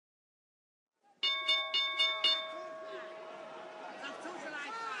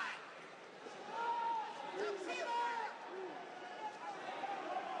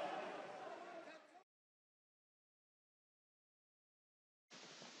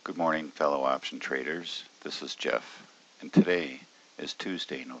Good morning, fellow option traders. This is Jeff, and today is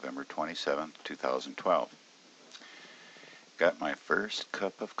Tuesday, November 27th, 2012. Got my first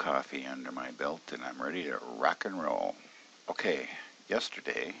cup of coffee under my belt, and I'm ready to rock and roll. Okay,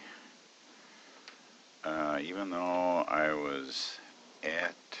 yesterday, even though I was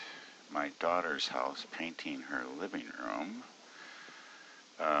at my daughter's house painting her living room,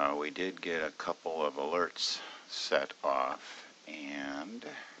 we did get a couple of alerts set off, and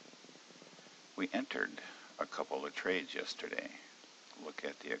we entered a couple of trades yesterday. Look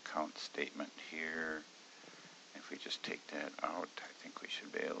at the account statement here. If we just take that out, I think we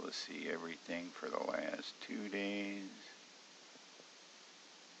should be able to see everything for the last 2 days.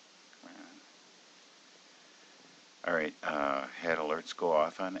 Alright, had alerts go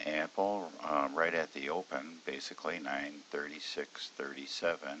off on Apple right at the open, basically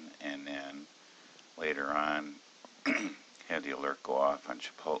 9:36:37, and then later on had the alert go off on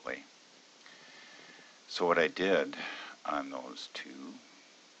Chipotle. So what I did on those two,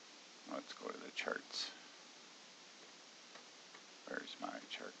 let's go to the charts. Where's my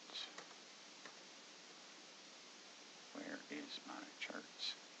charts? Where is my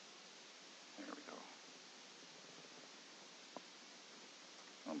charts? There we go.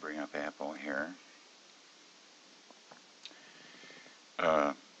 I'll bring up Apple here.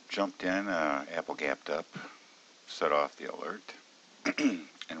 Jumped in, Apple gapped up, set off the alert,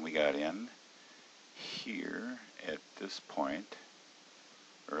 and we got in here at this point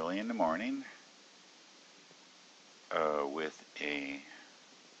early in the morning with a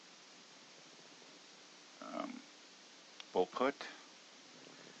bull put.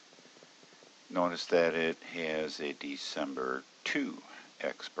 Notice that it has a December 2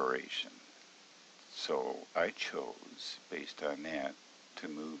 expiration. So I chose, based on that, to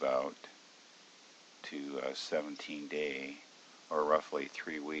move out to a 17-day or roughly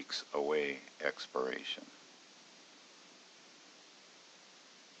 3 weeks away expiration.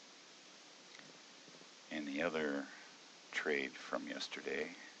 And the other trade from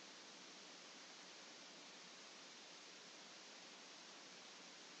yesterday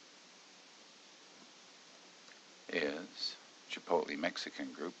is Chipotle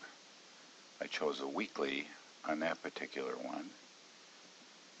Mexican Group. I chose a weekly on that particular one,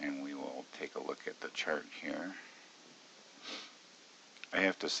 and we will take a look at the chart here. I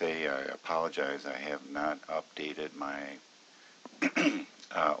have to say, I apologize, I have not updated my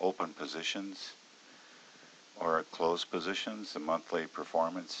open positions or closed positions, the monthly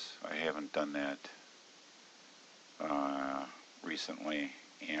performance. I haven't done that recently,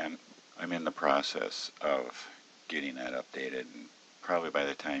 and I'm in the process of getting that updated, and probably by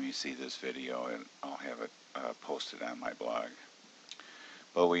the time you see this video, I'll have it posted on my blog.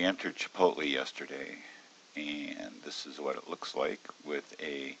 But we entered Chipotle yesterday, and this is what it looks like with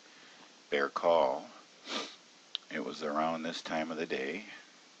a bear call. It was around this time of the day,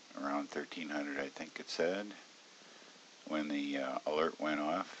 around 1300 I think it said, when the alert went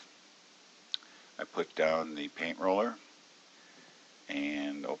off. I put down the paint roller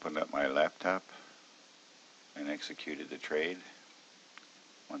and opened up my laptop and executed the trade.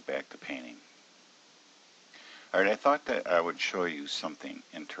 Went back to painting. Alright, I thought that I would show you something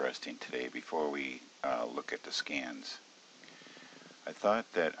interesting today before we look at the scans. I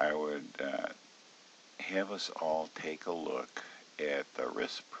thought that I would have us all take a look at the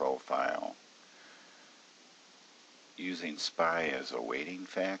risk profile using SPY as a weighting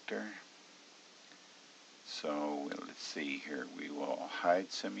factor. So let's see here, we will hide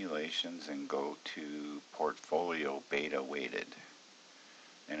simulations and go to portfolio beta weighted.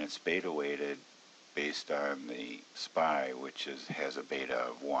 And it's beta weighted based on the SPY, which has a beta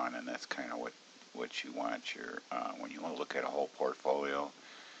of 1, and that's kind of what you want your when you want to look at a whole portfolio.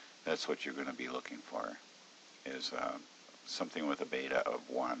 That's what you're going to be looking for, is something with a beta of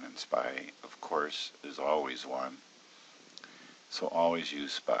 1, and SPY, of course, is always 1. So always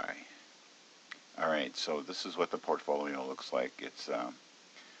use SPY. Alright, so this is what the portfolio looks like. It's a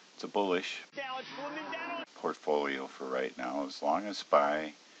bullish portfolio for right now. As long as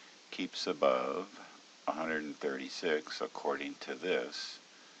SPY keeps above 136, according to this,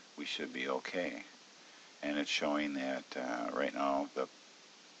 we should be okay. And it's showing that right now the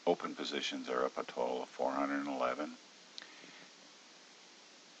open positions are up a total of 411.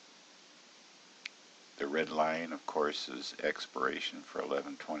 The red line, of course, is expiration for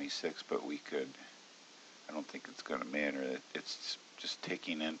 11/26, but we could, I don't think it's going to matter. It's just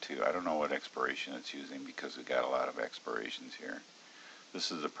taking into, I don't know what expiration it's using because we got a lot of expirations here. This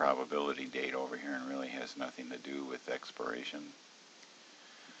is the probability date over here and really has nothing to do with expiration.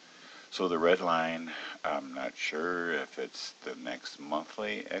 So the red line, I'm not sure if it's the next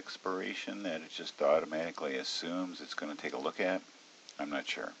monthly expiration that it just automatically assumes it's going to take a look at. I'm not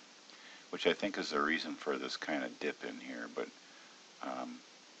sure, which I think is the reason for this kind of dip in here. But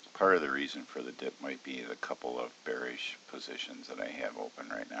part of the reason for the dip might be the couple of bearish positions that I have open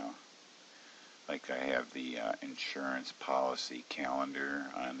right now. Like I have the insurance policy calendar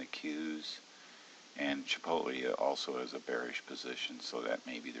on the Qs, and Chipotle also has a bearish position, so that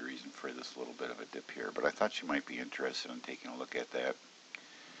may be the reason for this little bit of a dip here. But I thought you might be interested in taking a look at that.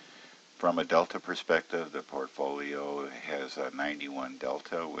 From a delta perspective, the portfolio has a 91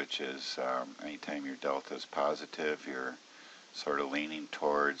 delta, which is anytime your delta is positive, you're sort of leaning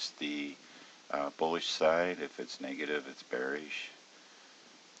towards the bullish side. If it's negative, it's bearish.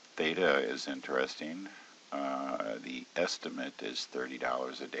 Theta is interesting. The estimate is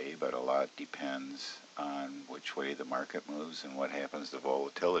 $30 a day, but a lot depends on which way the market moves and what happens to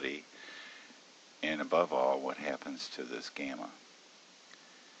volatility, and above all, what happens to this gamma.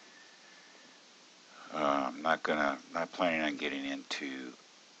 I'm not planning on getting into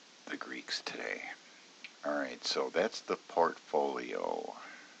the Greeks today. All right, so that's the portfolio.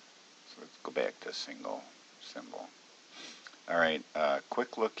 So let's go back to single symbol. All right,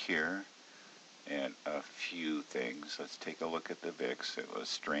 quick look here at a few things. Let's take a look at the VIX. It was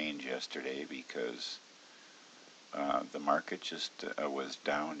strange yesterday because the market just was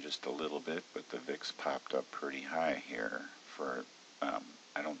down just a little bit, but the VIX popped up pretty high here for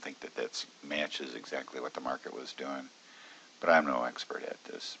I don't think that matches exactly what the market was doing, but I'm no expert at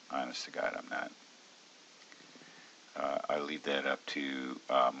this. Honest to God, I'm not. I leave that up to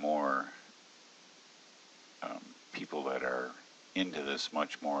more people that are into this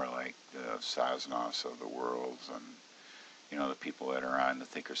much more, like the Sosnovs of the world, and the people that are on the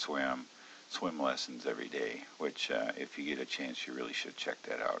Think or Swim lessons every day, which if you get a chance, you really should check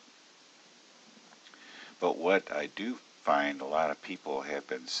that out. But what I do find a lot of people have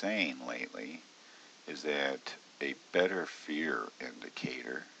been saying lately is that a better fear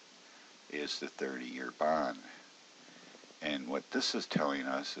indicator is the 30-year bond. And what this is telling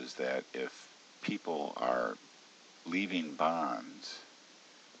us is that if people are leaving bonds,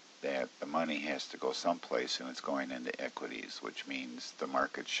 that the money has to go someplace, and it's going into equities, which means the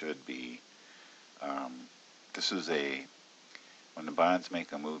market should be, when the bonds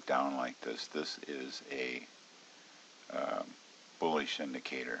make a move down like this, this is a bullish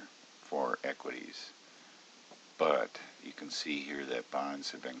indicator for equities. But you can see here that bonds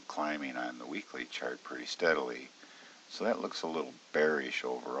have been climbing on the weekly chart pretty steadily. So that looks a little bearish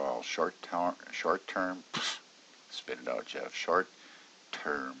overall. Short term, spit it out, Jeff. Short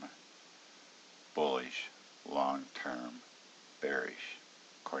term bullish, long term bearish,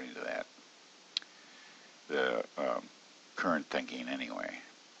 according to that. The current thinking anyway.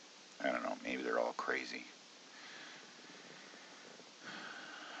 I don't know, maybe they're all crazy.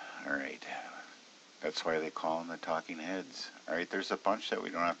 Alright, that's why they call them the talking heads. Alright, there's a bunch that we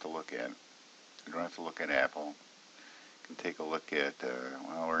don't have to look at. We don't have to look at Apple. We can take a look at,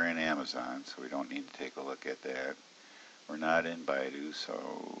 well, we're in Amazon, so we don't need to take a look at that. We're not in Baidu, so,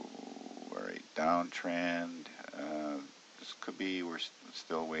 alright, downtrend. This could be, we're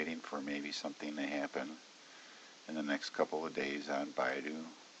still waiting for maybe something to happen in the next couple of days on Baidu.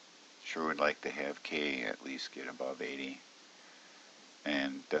 Sure would like to have K at least get above 80.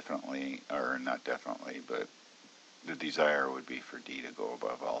 And definitely, or not definitely, but the desire would be for D to go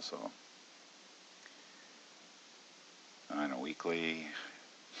above also. On a weekly,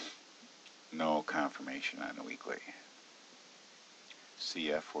 no confirmation on the weekly.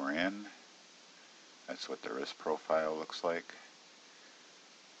 CF we're in. That's what the risk profile looks like.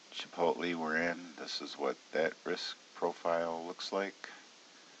 Chipotle we're in. This is what that risk profile looks like.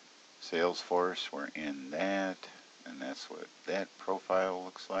 Salesforce, we're in that. And that's what that profile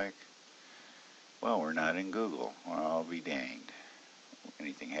looks like. Well, we're not in Google. Well, I'll be danged.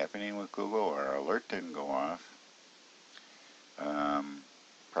 Anything happening with Google? Our alert didn't go off.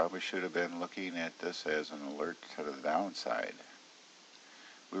 Probably should have been looking at this as an alert to the downside.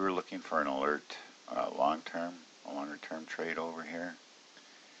 We were looking for an alert a longer term trade over here.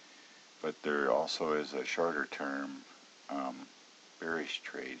 But there also is a shorter term bearish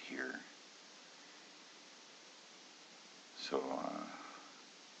trade here. So,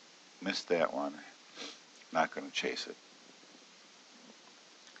 missed that one. Not going to chase it.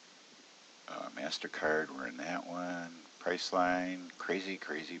 MasterCard, we're in that one. Priceline, crazy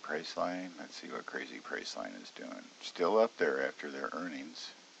Priceline. Let's see what crazy Priceline is doing. Still up there after their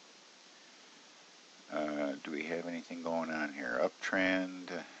earnings. Do we have anything going on here? Uptrend,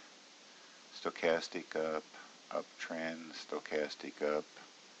 stochastic up, uptrend, stochastic up.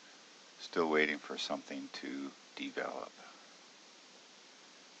 Still waiting for something to develop.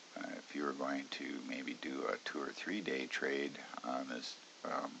 If you were going to maybe do a 2 or 3 day trade on this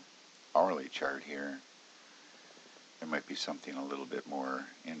hourly chart here, there might be something a little bit more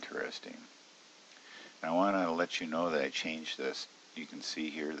interesting. And I want to let you know that I changed this. You can see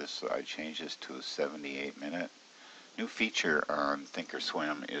here, I changed this to a 78-minute. New feature on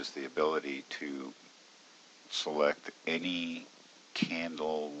thinkorswim is the ability to select any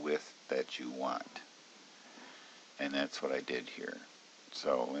candle width that you want. And that's what I did here.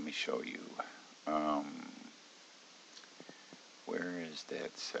 So let me show you. Where is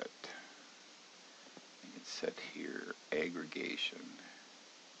that set? I think it's set here, aggregation.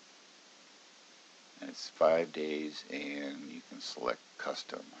 And it's 5 days, and you can select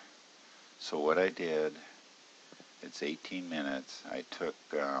custom. So what I did, it's 18 minutes. I took,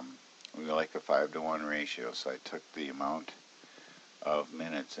 we like a 5-to-1 ratio, so I took the amount of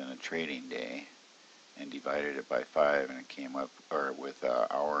minutes in a trading day and divided it by 5, and it came up with an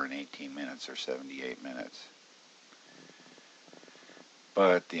hour and 18 minutes, or 78 minutes.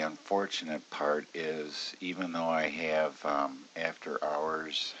 But the unfortunate part is, even though I have after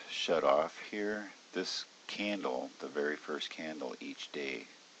hours shut off here, this candle, the very first candle each day,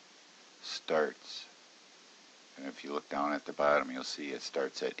 starts, and if you look down at the bottom, you'll see it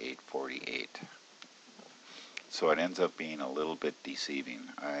starts at 8:48. So it ends up being a little bit deceiving.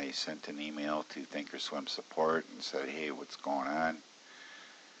 I sent an email to thinkorswim support and said, hey, what's going on?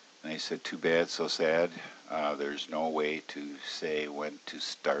 And they said, too bad, so sad. There's no way to say when to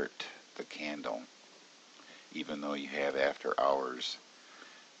start the candle, even though you have after hours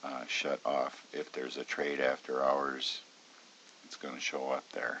shut off. If there's a trade after hours, it's going to show up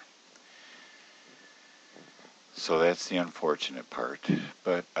there. So that's the unfortunate part,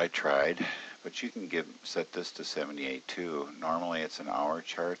 but I tried. But you can set this to 78 too. Normally it's an hour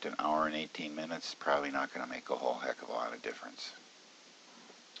chart, an hour and 18 minutes, probably not going to make a whole heck of a lot of difference,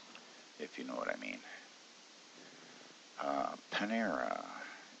 if you know what I mean. Panera,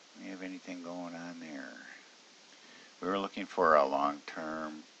 do we have anything going on there? We were looking for a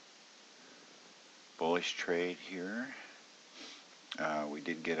long-term bullish trade here. We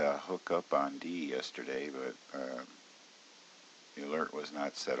did get a hookup on D yesterday, but the alert was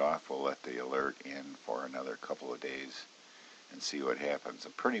not set off. We'll let the alert in for another couple of days and see what happens.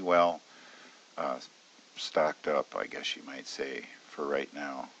 I'm pretty well stocked up, I guess you might say, for right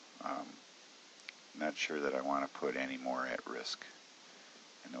now. Not sure that I want to put any more at risk.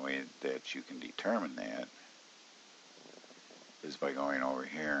 And the way that you can determine that is by going over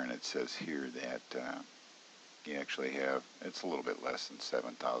here, and it says here that you actually have, it's a little bit less than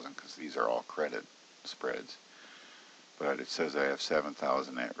 7,000 because these are all credit spreads. But it says I have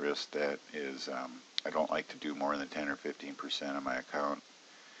 7,000 at risk. That is, I don't like to do more than 10 or 15% of my account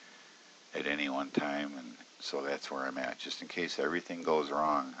at any one time, and so that's where I'm at. Just in case everything goes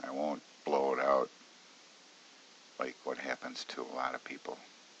wrong, I won't blow it out like what happens to a lot of people.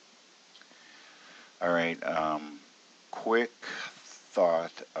 All right, quick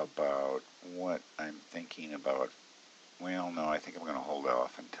thought about what I'm thinking about. Well, no, I think I'm going to hold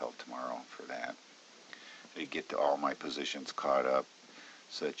off until tomorrow for that. To get all my positions caught up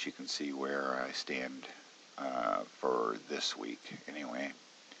so that you can see where I stand for this week anyway.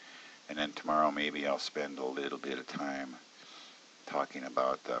 And then tomorrow maybe I'll spend a little bit of time talking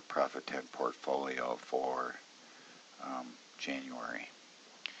about the Profit 10 portfolio for January.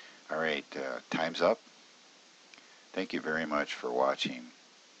 All right, time's up. Thank you very much for watching.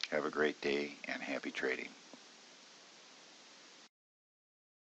 Have a great day and happy trading.